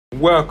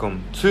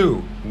Welcome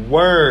to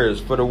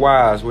Words for the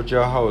Wise with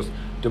your host,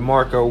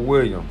 DeMarco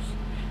Williams.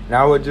 And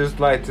I would just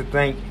like to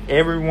thank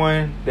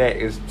everyone that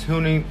is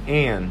tuning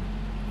in.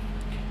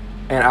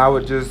 And I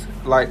would just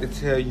like to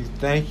tell you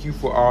thank you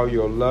for all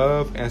your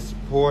love and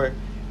support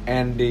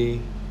and the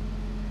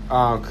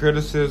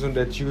criticism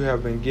that you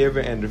have been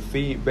given and the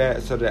feedback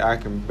so that I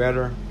can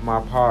better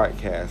my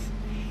podcast.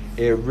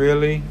 It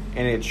really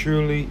and it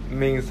truly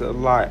means a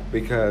lot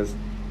because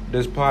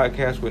this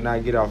podcast would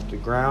not get off the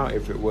ground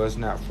if it was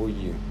not for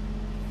you.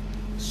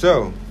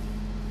 So,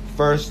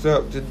 first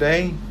up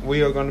today,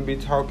 we are going to be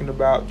talking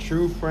about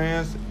true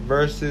friends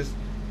versus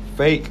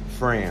fake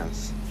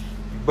friends.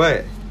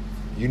 But,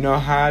 you know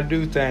how I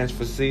do things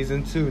for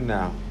season 2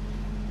 now.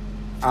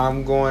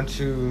 I'm going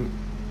to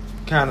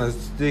kind of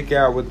stick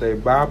out with a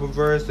Bible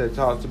verse that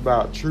talks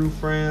about true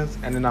friends,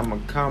 and then I'm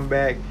going to come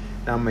back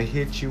and I'm going to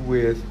hit you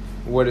with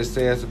what it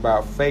says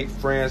about fake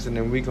friends, and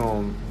then we're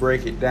going to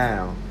break it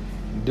down.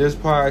 This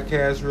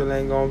podcast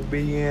really ain't going to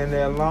be in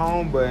that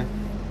long, but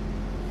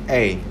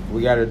hey,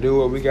 we got to do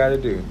what we got to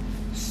do.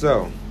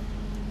 So,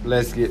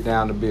 let's get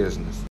down to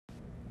business.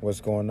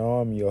 What's going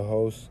on? I'm your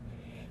host,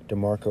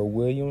 DeMarco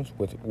Williams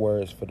with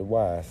Words for the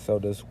Wise. So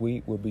this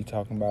week we'll be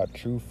talking about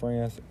true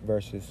friends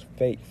versus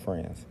fake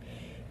friends.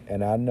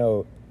 And I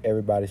know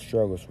everybody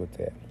struggles with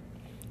that.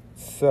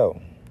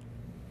 So,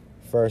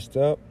 first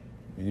up,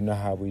 you know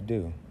how we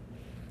do.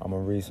 I'm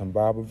going to read some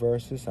Bible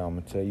verses. I'm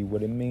going to tell you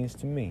what it means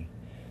to me.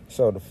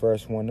 So the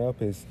first one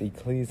up is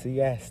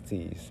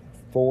Ecclesiastes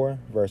 4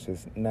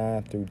 verses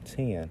 9 through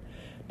 10.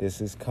 This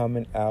is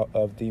coming out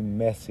of the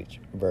Message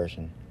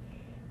version.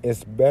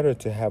 It's better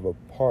to have a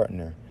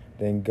partner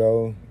than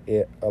go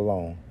it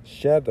alone.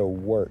 Share the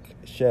work,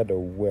 share the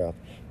wealth.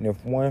 And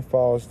if one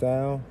falls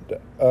down,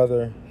 the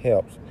other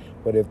helps.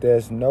 But if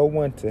there's no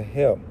one to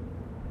help,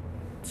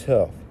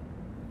 tough.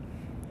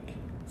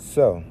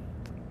 So,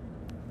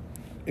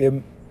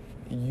 you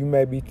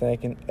may be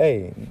thinking,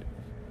 hey,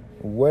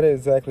 what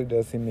exactly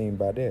does he mean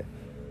by that?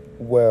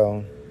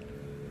 Well,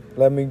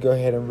 let me go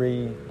ahead and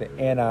read the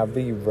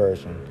NIV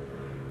version.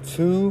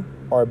 2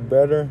 are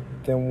better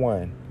than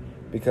 1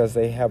 because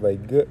they have a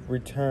good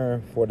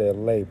return for their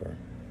labor.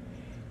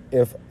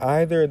 If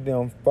either of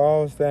them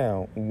falls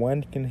down,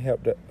 one can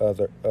help the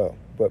other up.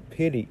 But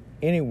pity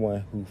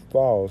anyone who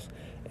falls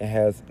and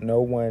has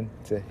no one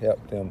to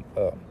help them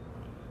up.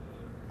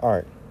 All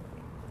right.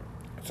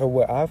 So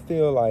what I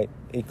feel like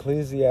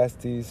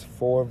Ecclesiastes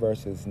 4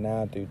 verses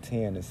 9 through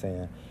 10 is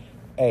saying,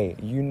 hey,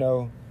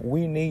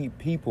 we need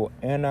people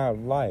in our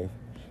life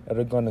that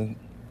are going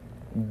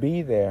to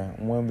be there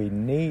when we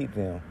need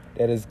them,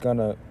 that is going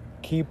to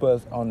keep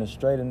us on the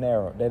straight and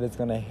narrow, that is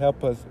going to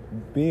help us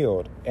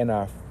build in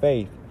our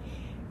faith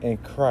in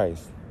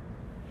Christ.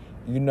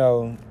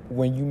 When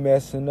you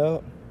messing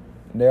up,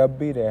 they'll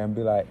be there and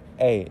be like,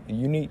 hey,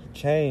 you need to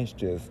change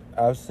this.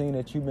 I've seen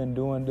that you've been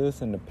doing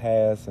this in the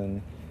past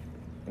and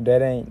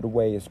that ain't the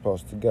way it's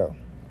supposed to go.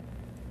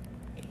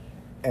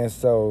 And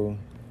so,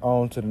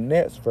 on to the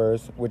next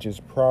verse, which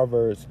is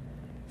Proverbs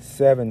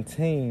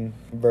 17,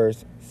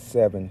 verse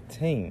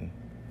 17.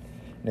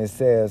 And it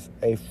says,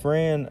 a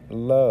friend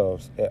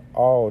loves at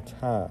all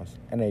times,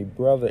 and a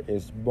brother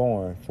is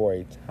born for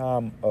a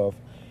time of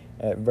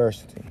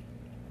adversity.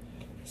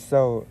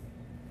 So,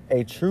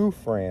 a true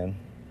friend,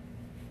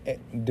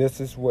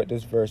 this is what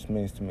this verse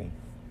means to me.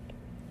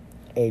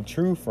 A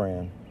true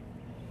friend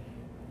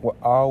will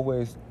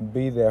always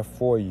be there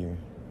for you,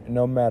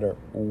 no matter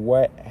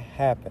what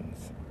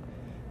happens.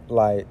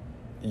 Like,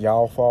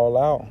 y'all fall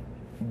out,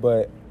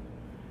 but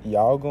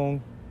y'all gonna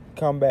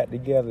come back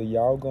together.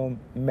 Y'all gonna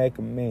make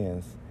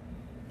amends.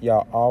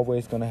 Y'all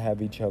always gonna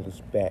have each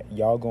other's back.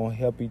 Y'all gonna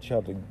help each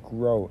other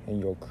grow in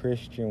your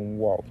Christian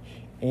walk,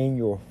 in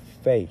your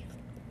faith.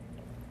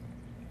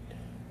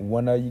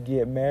 Whenever you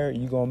get married,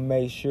 you gonna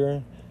make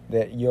sure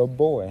that your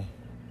boy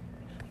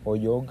or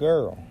your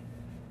girl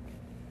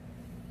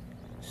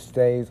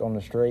stays on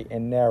the straight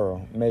and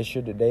narrow. Make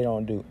sure that they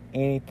don't do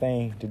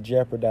anything to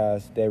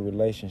jeopardize their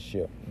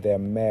relationship, their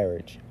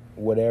marriage,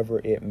 whatever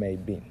it may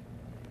be.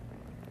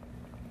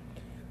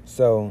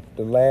 So,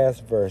 the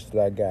last verse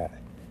that I got,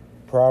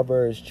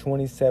 Proverbs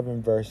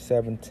 27, verse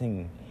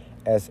 17.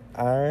 As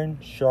iron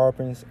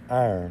sharpens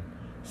iron,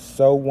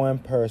 so one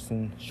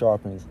person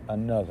sharpens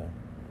another.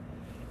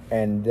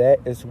 And that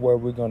is where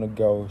we're going to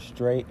go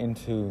straight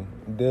into.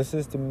 This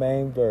is the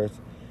main verse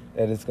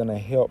that is going to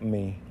help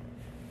me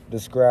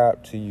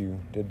describe to you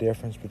the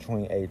difference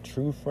between a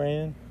true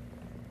friend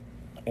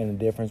and the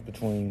difference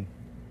between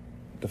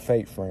the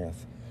fake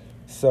friends.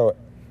 So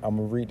I'm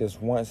going to read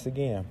this once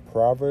again.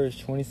 Proverbs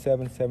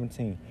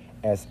 27:17.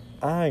 As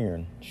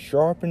iron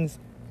sharpens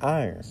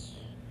iron,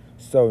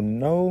 so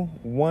no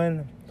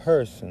one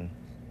person,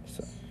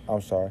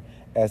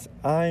 as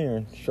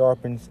iron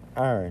sharpens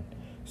iron,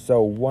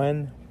 so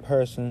one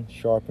person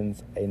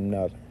sharpens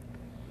another.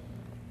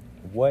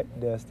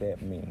 What does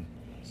that mean?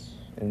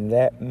 And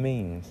that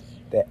means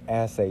that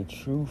as a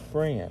true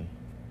friend,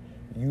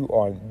 you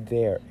are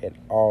there at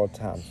all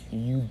times.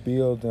 You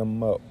build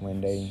them up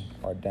when they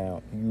are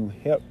down. You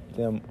help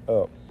them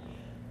up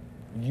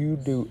you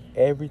do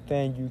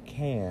everything you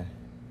can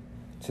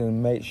to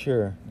make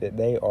sure that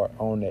they are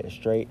on that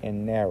straight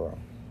and narrow.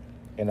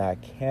 And I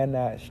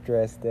cannot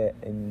stress that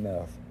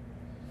enough.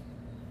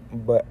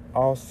 But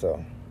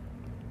also,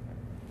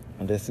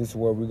 this is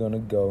where we're going to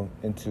go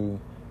into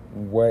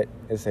what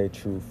is a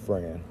true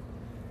friend.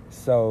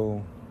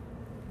 So,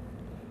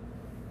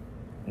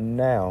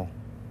 now,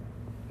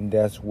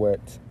 that's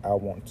what I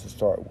want to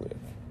start with.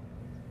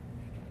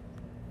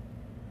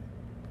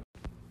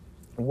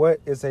 What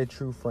is a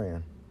true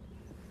friend?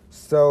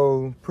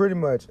 So, pretty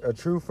much, a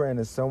true friend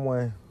is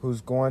someone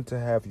who's going to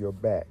have your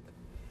back,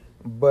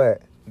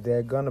 but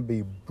they're going to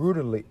be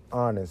brutally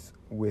honest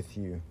with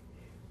you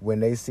when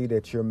they see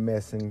that you're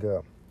messing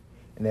up.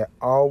 And they're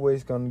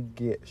always going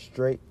to get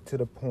straight to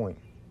the point.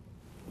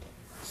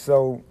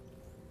 So,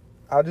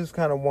 I just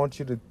kind of want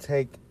you to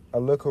take a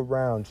look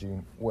around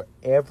you,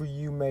 wherever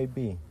you may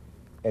be.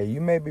 And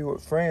you may be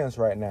with friends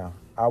right now.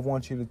 I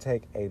want you to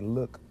take a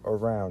look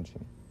around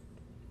you.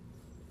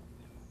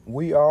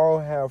 We all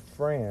have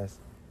friends,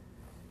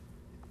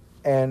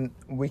 and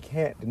we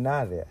can't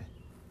deny that.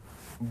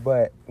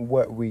 But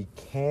what we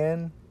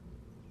can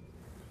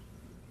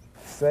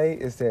say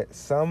is that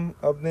some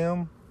of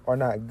them are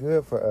not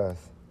good for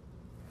us.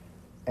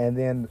 And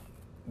then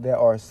there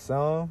are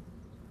some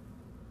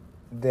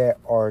that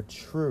are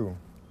true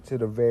to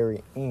the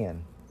very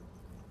end.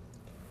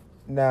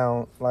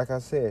 Now, like I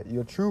said,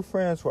 your true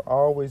friends will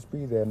always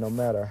be there no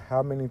matter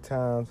how many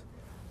times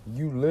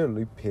you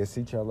literally piss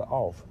each other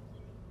off.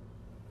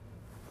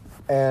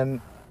 And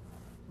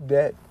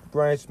that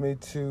brings me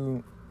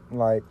to,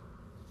 like,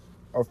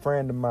 a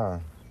friend of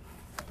mine.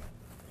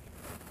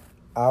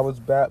 I was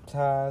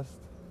baptized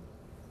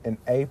in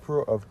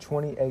April of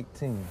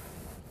 2018.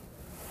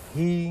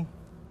 Me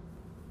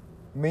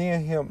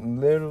and him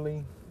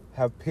literally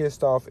have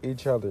pissed off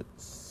each other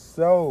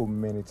so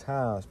many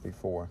times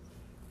before.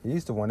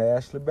 He's the one that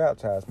actually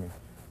baptized me.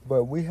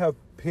 But we have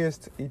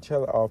pissed each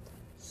other off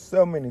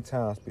so many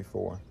times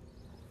before.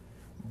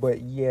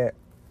 But yet,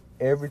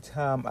 every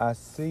time I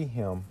see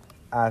him,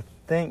 I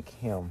thank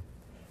him.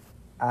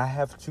 How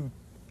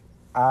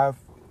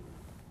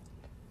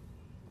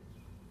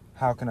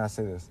can I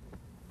say this?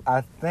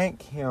 I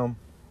thank him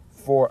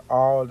for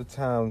all the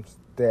times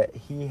that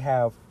he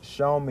have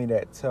shown me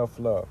that tough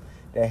love,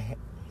 that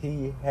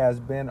he has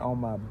been on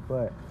my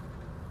butt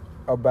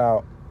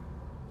about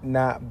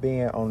not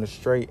being on the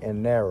straight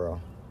and narrow.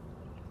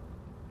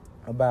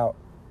 About,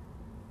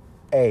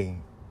 hey,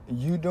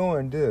 you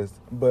doing this,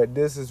 but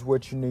this is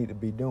what you need to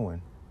be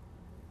doing.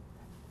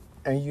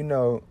 And you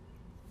know,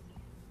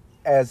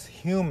 as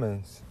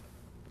humans,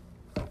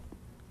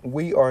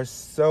 we are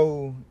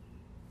so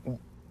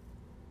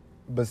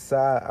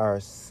beside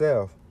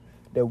ourselves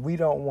that we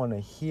don't want to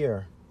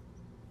hear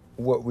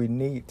what we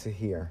need to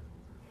hear.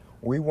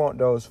 We want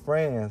those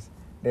friends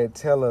that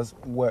tell us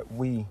what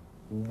we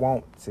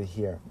want to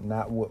hear,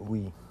 not what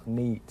we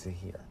need to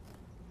hear.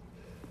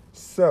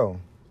 So,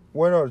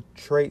 what are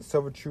traits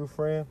of a true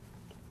friend?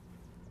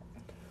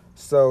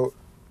 So,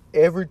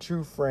 every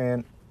true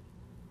friend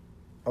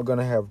are going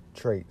to have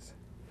traits.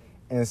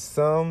 And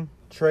some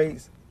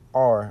traits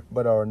are,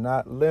 but are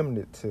not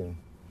limited to,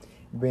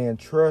 being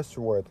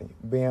trustworthy,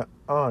 being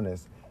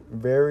honest,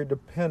 very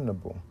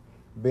dependable,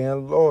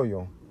 being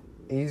loyal,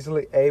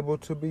 easily able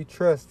to be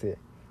trusted,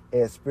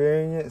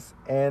 experience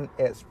and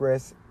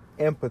express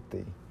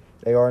empathy.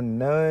 They are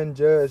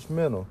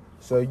non-judgmental.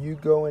 So you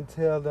go and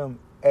tell them,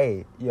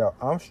 hey, yo,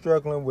 I'm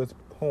struggling with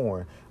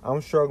porn.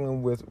 I'm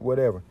struggling with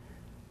whatever.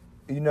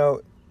 You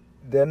know,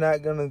 they're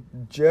not going to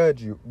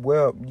judge you.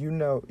 Well, you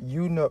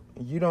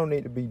don't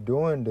need to be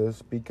doing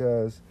this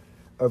because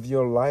of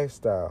your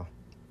lifestyle.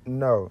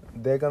 No,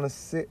 they're going to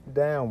sit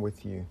down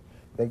with you.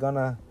 They're going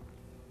to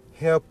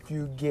help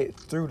you get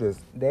through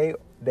this. They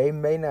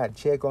may not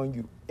check on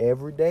you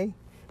every day,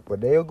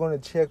 but they are going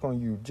to check on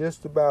you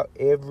just about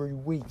every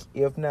week,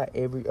 if not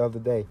every other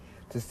day,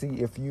 to see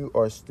if you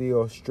are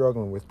still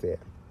struggling with that.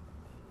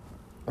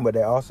 But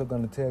they're also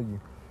going to tell you,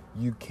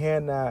 you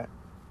cannot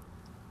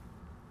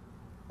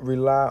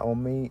rely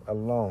on me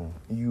alone.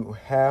 You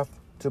have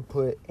to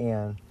put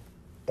in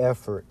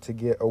effort to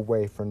get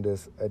away from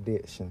this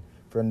addiction,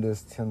 from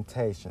this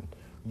temptation.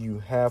 You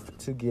have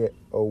to get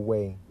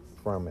away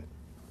from it.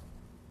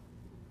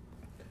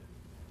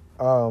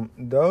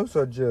 Those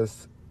are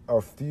just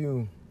a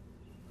few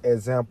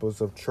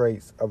examples of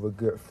traits of a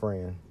good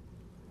friend.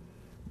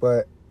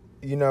 But,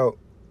 you know,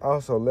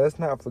 also, let's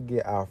not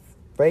forget our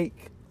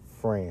fake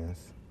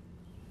friends.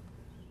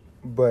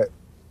 But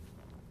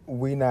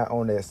we not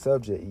on that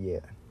subject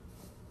yet.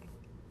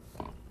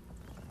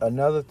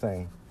 Another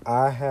thing,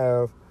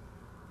 I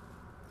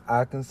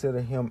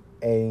consider him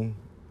a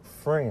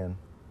friend.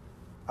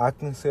 I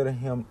consider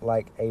him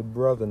like a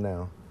brother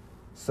now.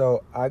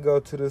 So I go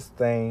to this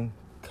thing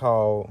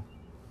called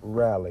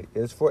Rally.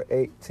 It's for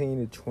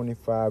 18 to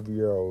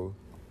 25-year-olds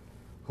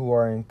who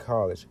are in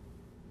college.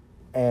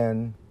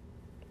 And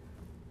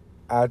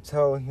I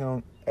told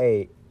him,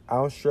 hey,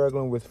 I'm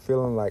struggling with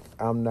feeling like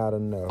I'm not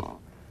enough.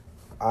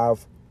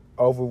 I've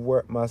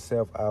overworked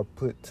myself. I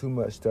put too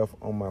much stuff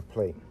on my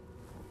plate.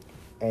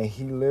 And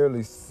he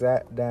literally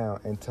sat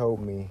down and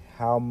told me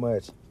how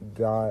much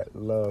God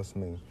loves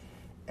me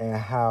and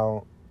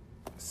how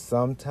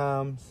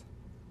sometimes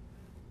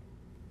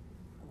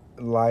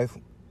life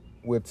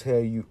will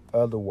tell you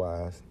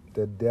otherwise.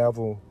 The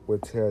devil will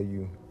tell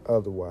you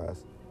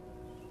otherwise.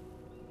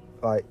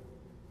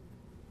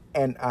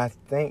 And I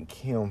thank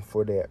him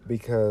for that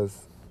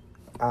because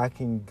I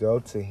can go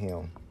to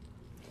him.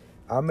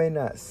 I may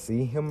not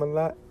see him a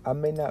lot. I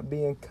may not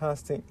be in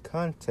constant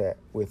contact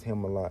with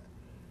him a lot.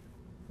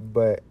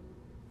 But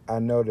I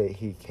know that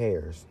he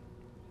cares.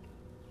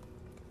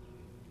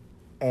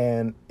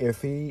 And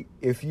if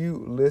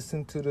you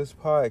listen to this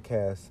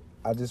podcast,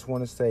 I just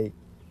want to say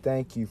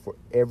thank you for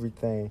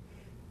everything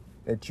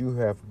that you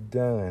have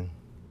done.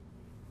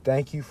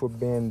 Thank you for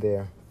being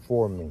there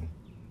for me.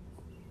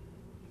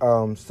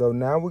 So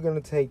now we're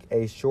going to take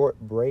a short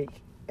break,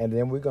 and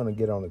then we're going to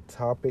get on the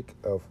topic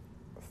of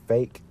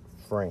fake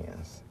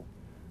friends.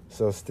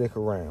 So stick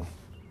around.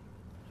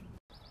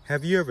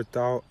 Have you ever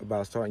thought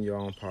about starting your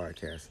own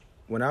podcast?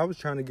 When I was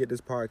trying to get this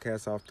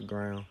podcast off the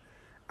ground,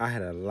 I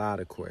had a lot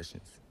of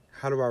questions.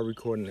 How do I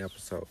record an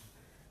episode?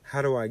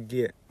 How do I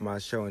get my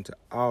show into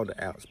all the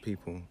apps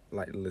people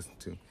like to listen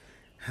to?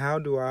 How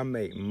do I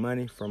make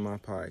money from my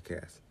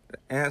podcast? The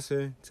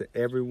answer to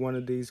every one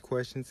of these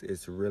questions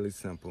is really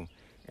simple,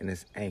 and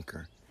it's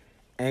Anchor.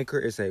 Anchor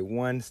is a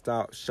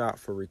one-stop shop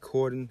for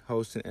recording,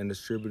 hosting, and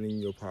distributing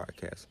your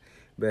podcast.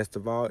 Best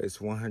of all, it's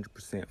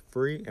 100%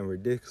 free and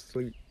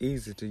ridiculously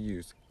easy to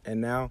use.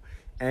 And now,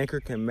 Anchor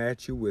can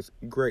match you with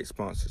great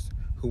sponsors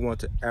who want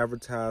to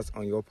advertise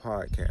on your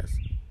podcast.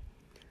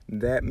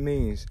 That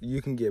means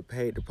you can get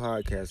paid to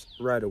podcast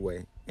right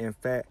away. In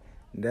fact,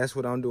 that's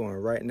what I'm doing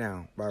right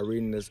now by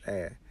reading this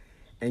ad.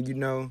 And you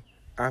know,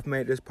 I've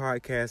made this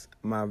podcast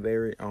my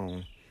very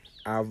own.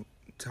 I've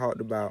talked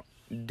about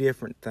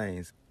different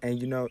things.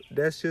 And you know,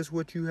 that's just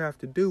what you have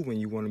to do when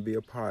you want to be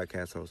a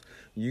podcast host.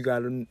 You got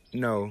to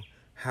know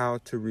how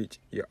to reach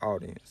your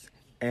audience.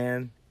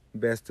 And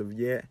best of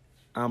yet,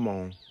 I'm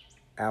on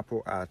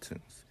Apple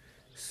iTunes.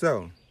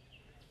 So,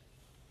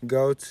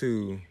 go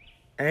to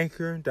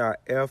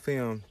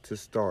anchor.fm to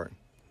start.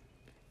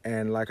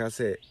 And like I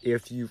said,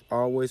 if you've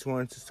always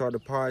wanted to start a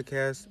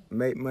podcast,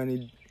 make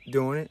money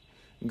doing it,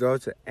 go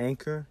to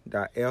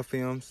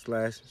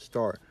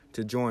anchor.fm/start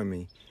to join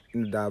me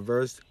in the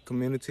diverse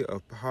community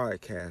of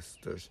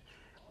podcasters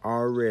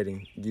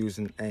already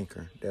using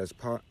Anchor. That's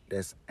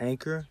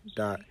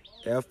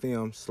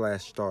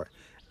anchor.fm/start.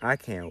 I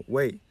can't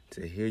wait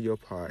to hear your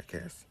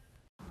podcast.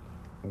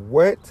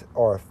 What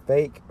are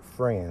fake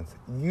friends?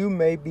 You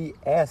may be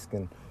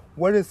asking,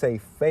 what is a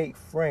fake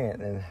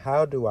friend and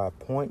how do I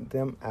point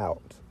them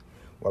out?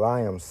 Well,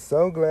 I am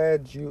so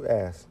glad you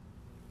asked.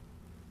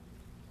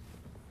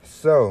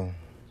 So,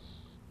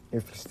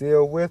 if you're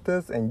still with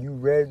us and you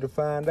ready to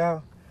find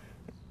out,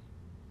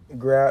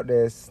 grab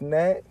that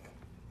snack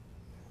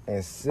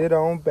and sit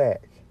on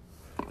back.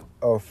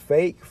 A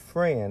fake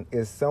friend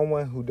is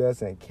someone who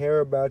doesn't care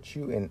about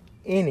you in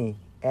any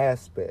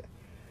aspect.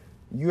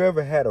 You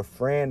ever had a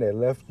friend that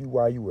left you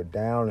while you were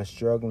down and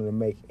struggling to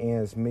make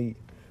ends meet,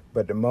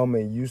 but the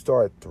moment you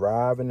start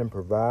thriving and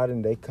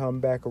providing, they come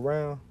back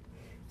around?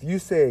 If you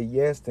said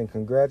yes, then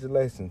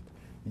congratulations.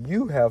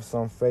 You have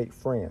some fake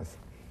friends.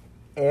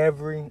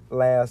 Every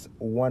last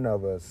one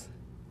of us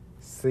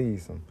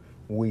sees them.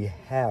 We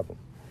have them.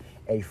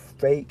 A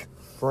fake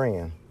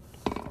friend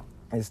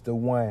is the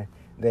one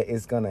that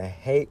is going to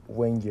hate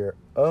when you're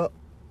up,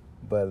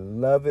 but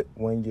love it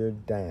when you're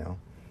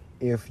down.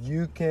 If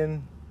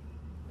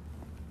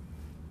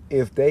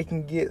they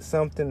can get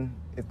some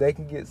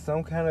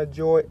kind of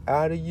joy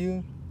out of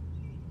you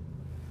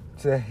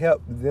to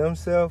help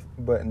themselves,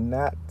 but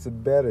not to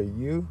better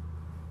you,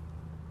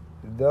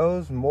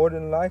 those more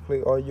than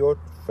likely are your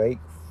fake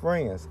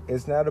friends.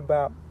 It's not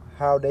about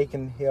how they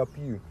can help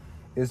you.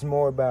 It's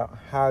more about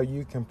how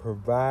you can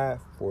provide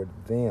for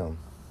them.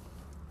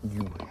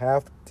 You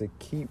have to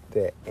keep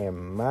that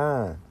in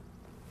mind.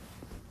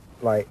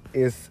 Like,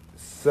 it's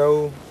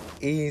so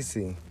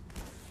easy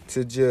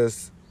to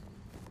just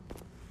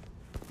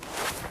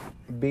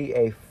be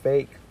a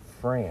fake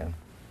friend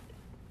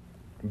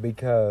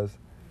because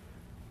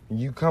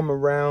you come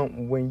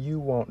around when you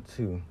want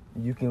to.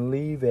 You can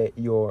leave at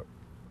your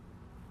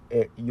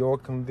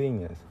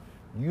convenience.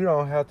 You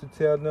don't have to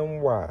tell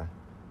them why.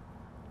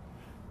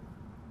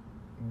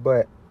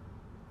 But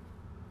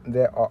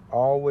there are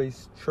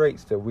always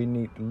traits that we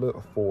need to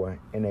look for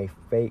in a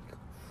fake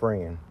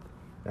friend.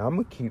 Now, I'm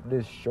going to keep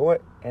this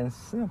short and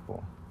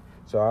simple.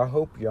 So I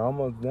hope you're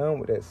almost done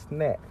with that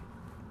snack.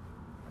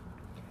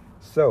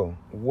 So,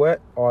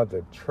 what are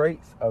the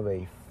traits of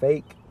a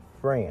fake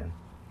friend?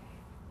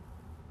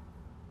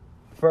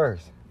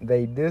 First,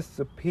 they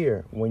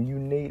disappear when you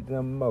need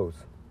them most.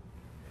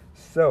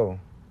 So,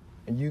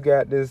 you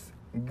got this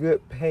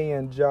good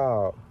paying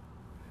job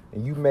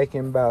and you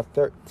making about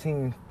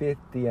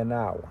 $13.50 an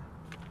hour.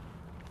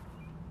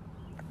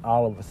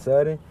 All of a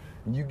sudden,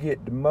 you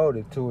get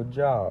demoted to a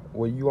job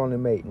where you only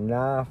make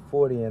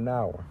 $9.40 an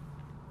hour.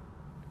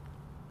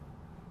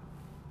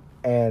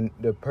 and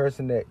the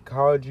person that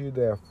called you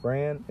their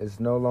friend is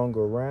no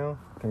longer around,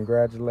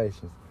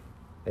 congratulations.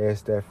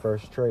 It's that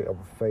first trait of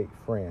a fake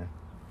friend.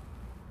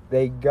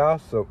 They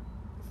gossip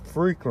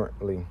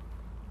frequently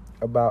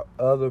about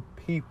other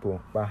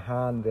people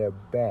behind their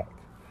back.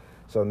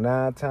 So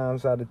 9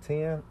 times out of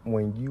 10,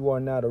 when you are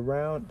not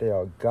around, they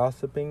are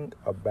gossiping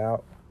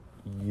about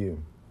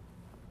you.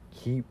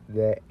 Keep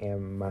that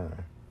in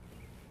mind.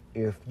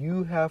 If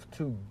you have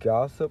to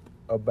gossip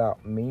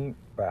about me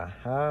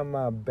behind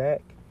my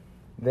back,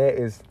 there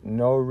is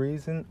no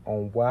reason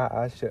on why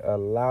I should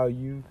allow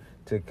you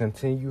to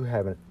continue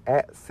having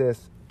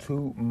access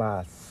to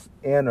my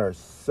inner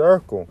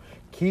circle.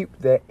 Keep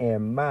that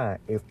in mind.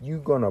 If you're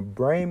going to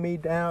bring me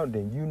down,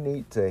 then you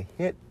need to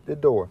hit the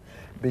door,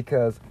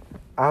 because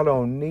I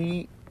don't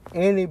need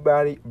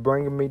anybody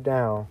bringing me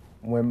down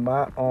when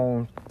my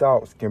own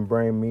thoughts can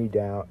bring me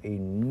down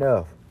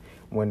enough.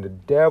 When the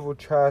devil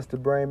tries to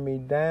bring me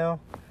down,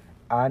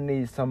 I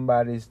need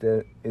somebody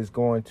that is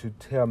going to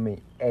tell me,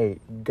 hey,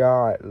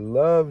 God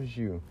loves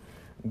you.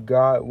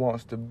 God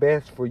wants the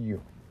best for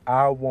you.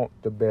 I want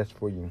the best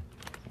for you.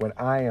 When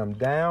I am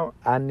down,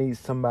 I need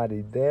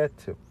somebody there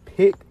to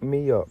pick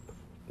me up,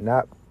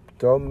 not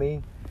throw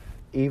me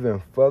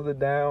even further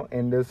down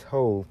in this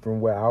hole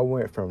from where I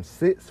went from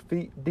 6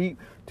 feet deep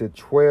to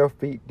 12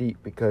 feet deep,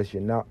 because you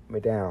knocked me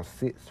down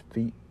 6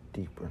 feet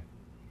deeper.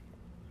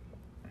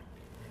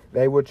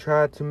 They will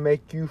try to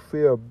make you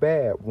feel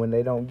bad when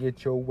they don't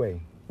get your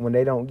way, when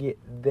they don't get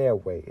their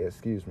way,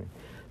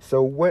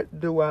 So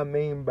what do I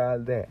mean by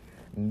that?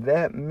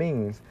 That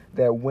means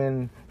that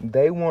when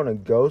they want to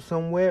go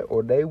somewhere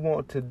or they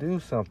want to do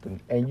something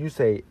and you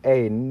say,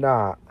 hey,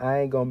 nah, I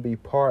ain't going to be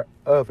part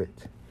of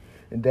it,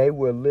 they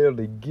will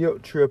literally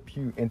guilt trip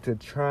you into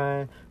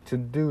trying to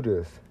do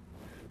this,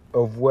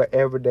 of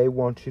whatever they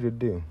want you to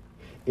do.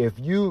 If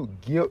you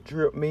guilt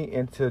trip me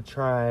into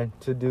trying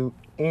to do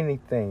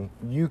anything,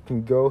 you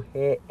can go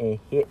ahead and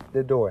hit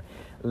the door.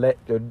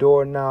 Let the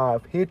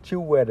doorknob hit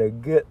you where the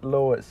good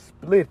Lord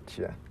split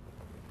you.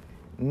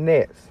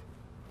 Next,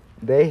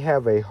 they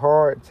have a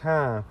hard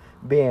time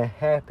being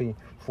happy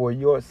for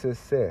your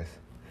success.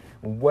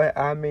 What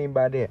I mean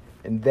by that,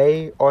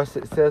 they are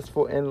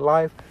successful in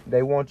life,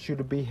 they want you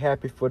to be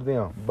happy for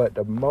them. But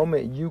the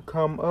moment you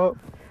come up,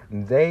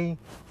 they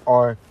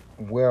are,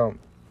 well,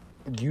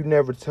 you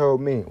never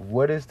told me,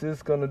 what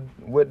this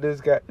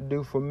got to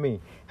do for me?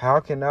 How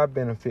can I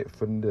benefit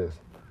from this?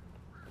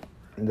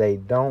 They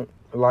don't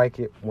like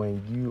it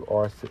when you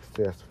are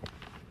successful.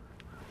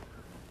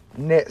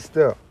 Next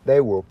up,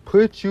 they will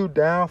put you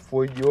down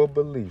for your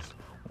beliefs.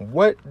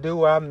 What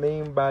do I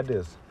mean by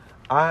this?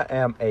 I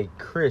am a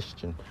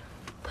Christian.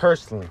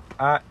 Personally,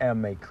 I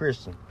am a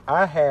Christian.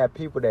 I have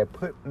people that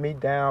put me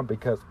down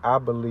because I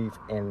believe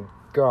in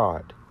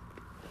God,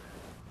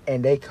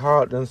 and they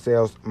call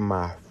themselves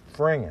my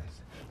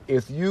friends.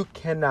 If you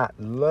cannot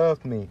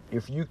love me,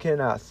 if you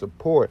cannot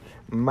support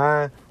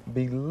my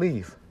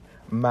belief,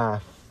 my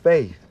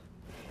faith,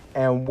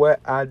 and what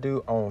I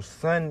do on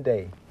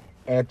Sunday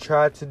and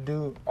try to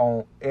do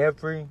on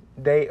every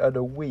day of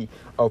the week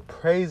of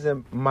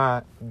praising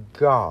my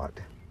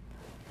God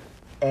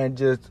and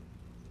just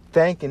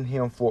thanking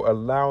Him for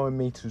allowing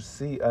me to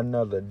see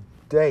another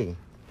day,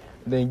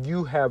 then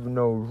you have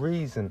no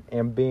reason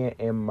in being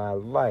in my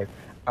life.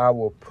 I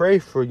will pray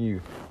for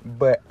you,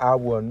 but I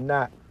will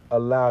not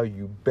allow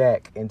you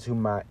back into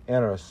my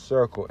inner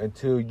circle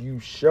until you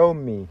show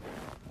me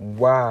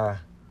why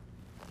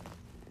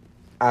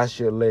I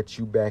should let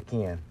you back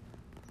in.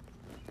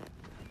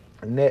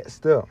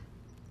 Next up,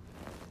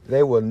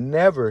 they will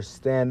never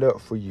stand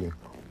up for you.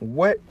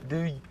 What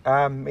do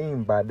I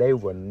mean by they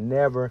will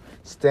never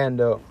stand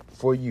up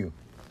for you?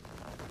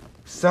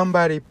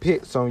 Somebody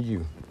picks on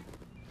you.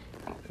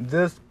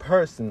 This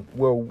person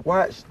will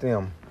watch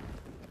them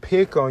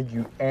pick on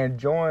you and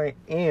join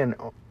in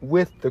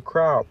with the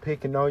crowd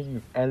picking on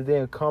you, and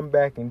then come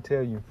back and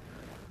tell you,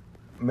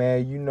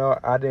 man,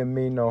 I didn't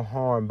mean no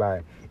harm by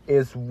it.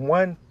 It's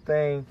one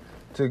thing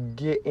to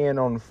get in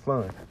on the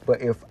fun,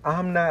 but if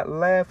I'm not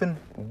laughing,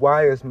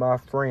 why is my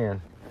friend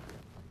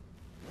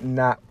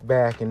not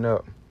backing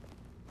up?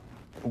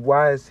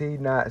 Why is he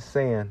not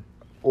saying,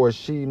 or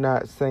she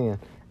not saying,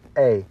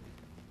 hey,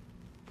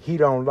 he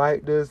don't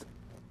like this,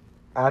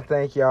 I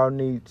think y'all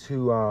need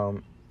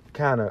to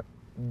kind of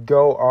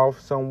go off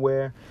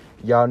somewhere.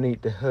 Y'all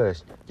need to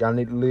hush. Y'all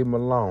need to leave him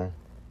alone.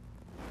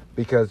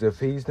 Because if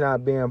he's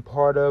not being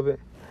part of it,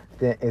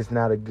 then it's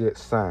not a good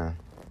sign.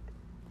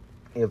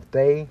 If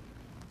they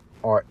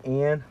are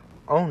in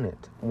on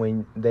it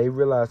when they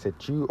realize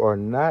that you are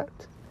not,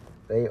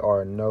 they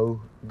are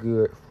no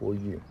good for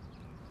you.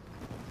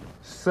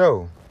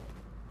 So,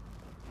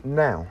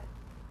 now,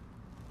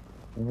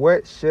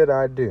 what should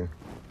I do?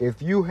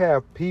 If you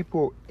have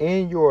people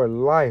in your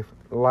life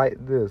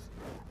like this,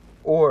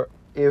 or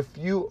if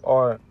you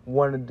are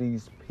one of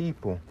these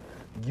people,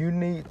 you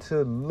need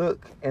to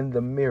look in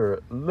the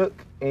mirror,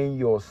 look in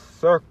your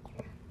circle,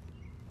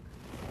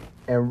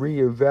 and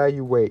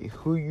reevaluate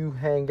who you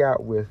hang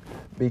out with,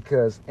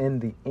 because in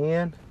the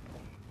end,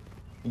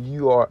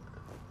 you are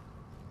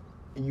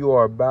you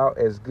are about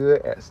as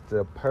good as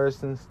the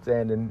person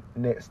standing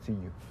next to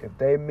you. If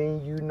they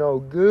mean you no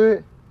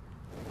good,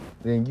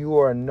 then you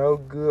are no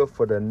good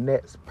for the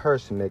next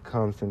person that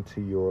comes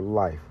into your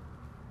life.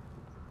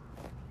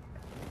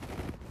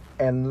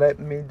 And let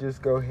me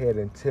just go ahead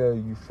and tell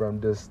you from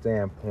this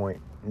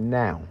standpoint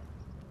now.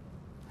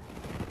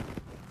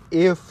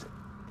 If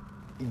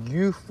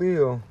you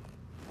feel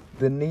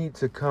the need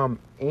to come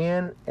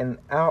in and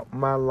out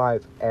my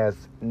life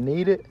as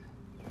needed,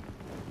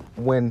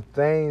 when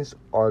things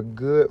are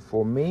good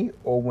for me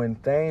or when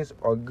things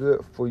are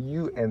good for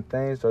you and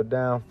things are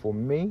down for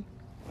me,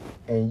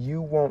 and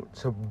you want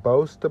to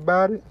boast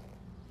about it,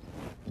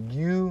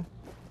 you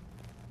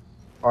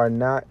are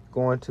not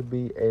going to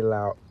be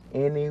allowed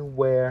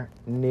anywhere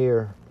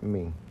near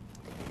me.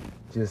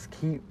 Just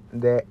keep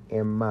that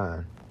in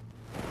mind.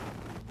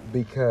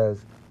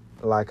 Because,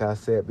 like I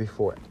said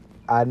before,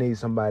 I need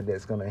somebody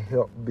that's going to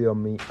help build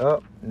me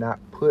up, not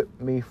put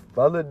me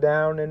further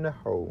down in the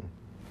hole.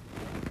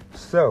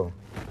 So,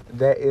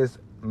 that is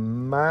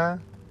my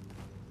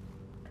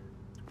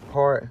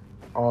part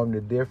on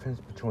the difference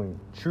between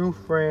true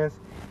friends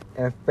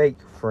and fake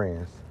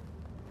friends.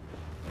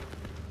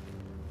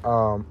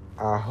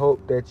 I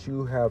hope that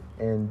you have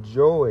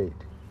enjoyed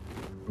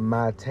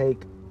my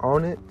take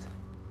on it.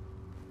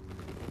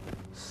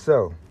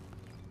 So,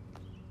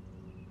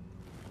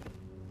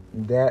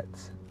 that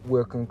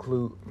will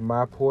conclude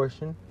my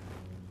portion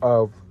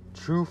of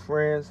true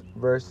friends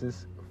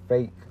versus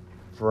fake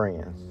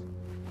friends.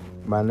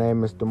 My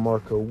name is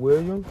DeMarco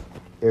Williams.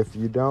 If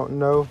you don't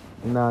know,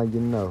 now you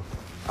know.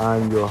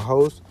 I'm your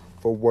host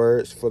for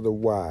Words for the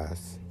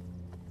Wise.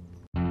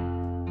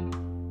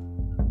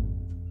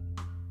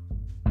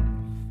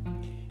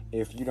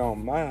 If you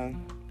don't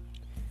mind,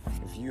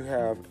 if you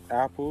have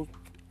Apple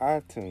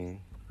iTunes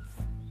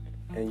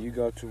and you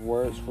go to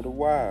Words for the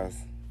Wise,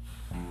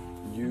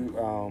 you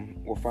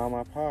will find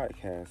my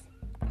podcast.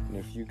 And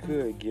if you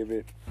could give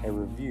it a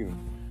review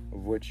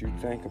of what you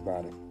think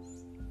about it,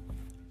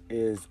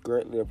 is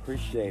greatly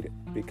appreciated,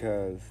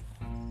 because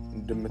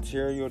the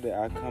material that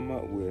I come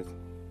up with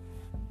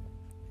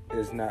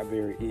is not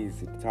very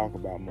easy to talk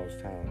about most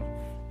times,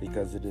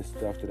 because of the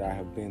stuff that I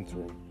have been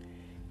through.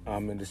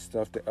 And the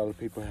stuff that other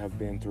people have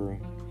been through,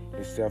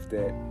 the stuff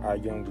that our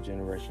younger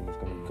generation is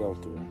going to go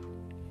through.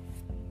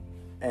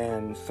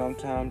 And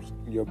sometimes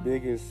your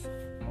biggest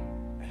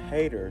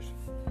haters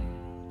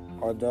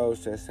are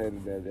those that say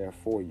that they're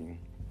for you,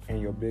 and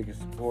your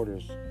biggest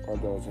supporters are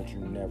those that you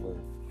never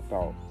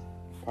thought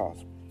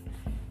possible.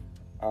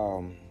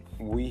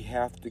 We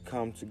have to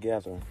come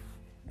together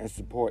and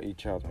support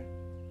each other.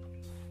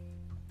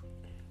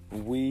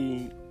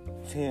 We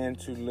tend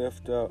to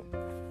lift up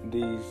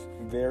these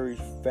very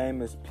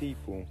famous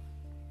people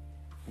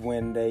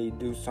when they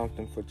do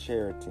something for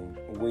charity.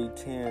 We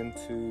tend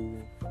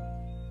to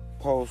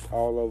post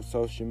all over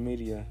social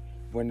media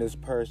when this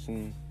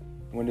celebrity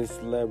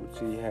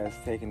has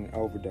taken an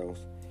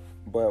overdose.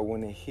 But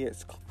when it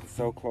hits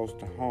so close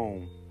to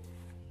home,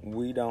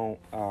 we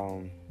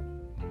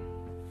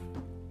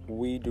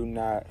do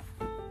not,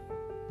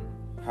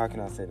 how can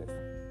I say this?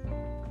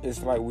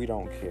 It's like we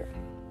don't care.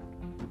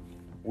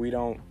 We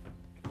don't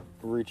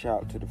reach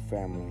out to the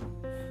family.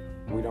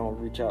 We don't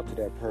reach out to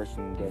that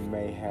person that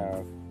may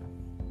have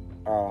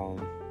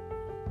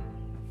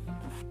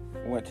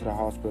went to the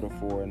hospital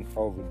for an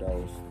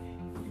overdose,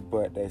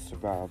 but they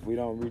survived. We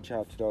don't reach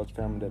out to those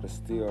families that are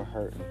still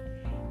hurting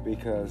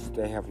because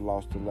they have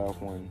lost a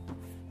loved one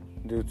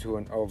due to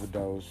an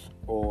overdose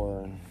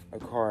or a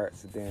car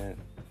accident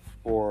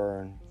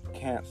or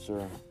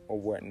cancer or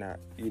whatnot.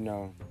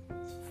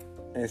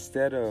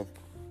 Instead of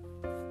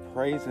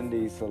praising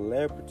these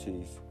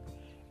celebrities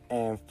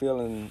and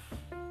feeling,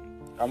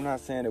 I'm not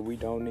saying that we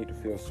don't need to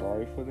feel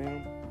sorry for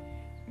them,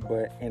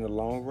 but in the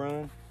long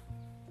run,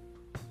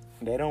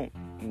 they don't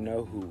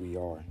know who we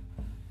are.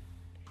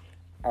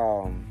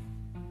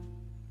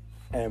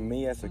 And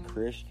me as a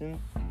Christian,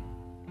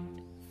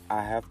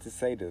 I have to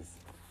say this.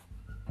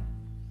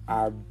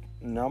 Our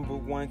number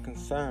one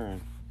concern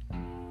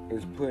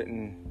is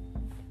putting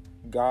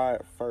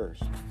God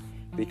first.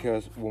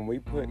 Because when we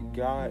put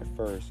God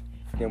first,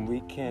 then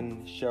we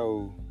can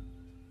show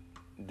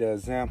the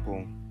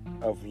example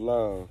of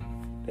love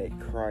that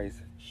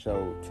Christ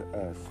showed to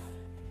us.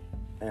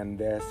 And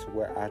that's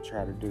what I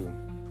try to do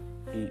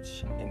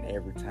each and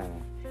every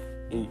time,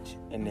 each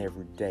and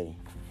every day.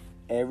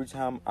 Every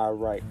time I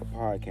write a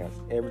podcast,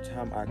 every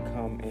time I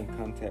come in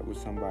contact with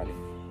somebody,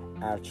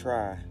 I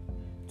try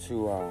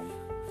to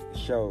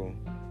show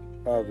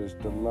others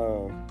the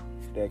love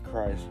that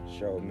Christ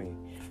showed me.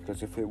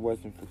 Because if it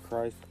wasn't for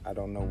Christ, I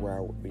don't know where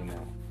I would be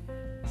now.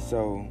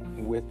 So,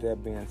 with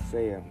that being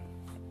said,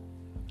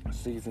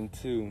 Season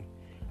 2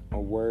 of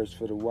Words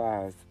for the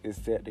Wise is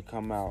set to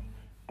come out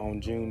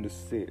on June the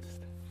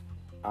 6th.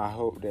 I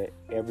hope that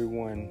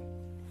everyone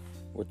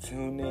will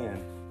tune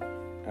in,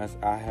 as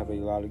I have a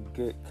lot of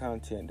good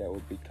content that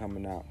will be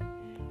coming out.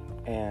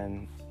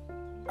 And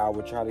I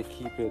will try to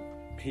keep it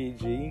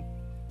PG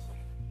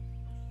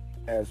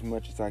as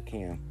much as I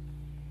can.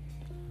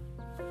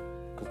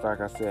 Because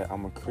like I said,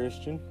 I'm a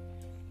Christian,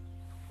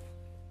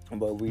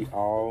 but we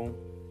all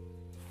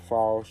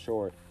fall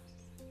short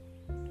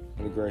of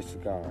the grace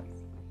of God,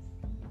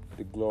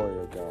 the glory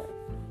of God.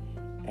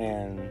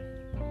 And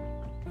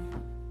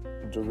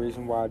the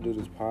reason why I do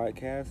this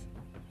podcast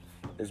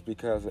is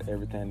because of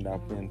everything that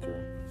I've been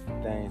through,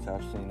 things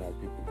I've seen other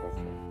people go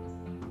through.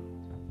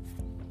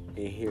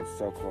 It hits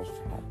so close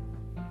to home.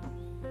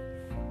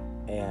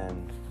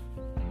 And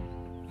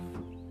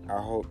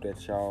I hope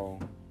that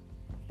y'all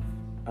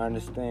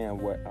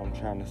understand what I'm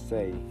trying to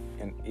say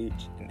in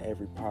each and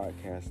every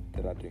podcast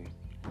that I do.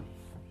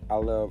 I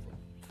love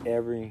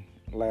every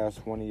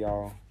last one of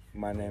y'all.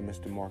 My name is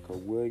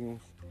DeMarco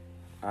Williams.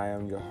 I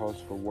am your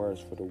host for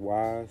Words for the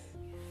Wise.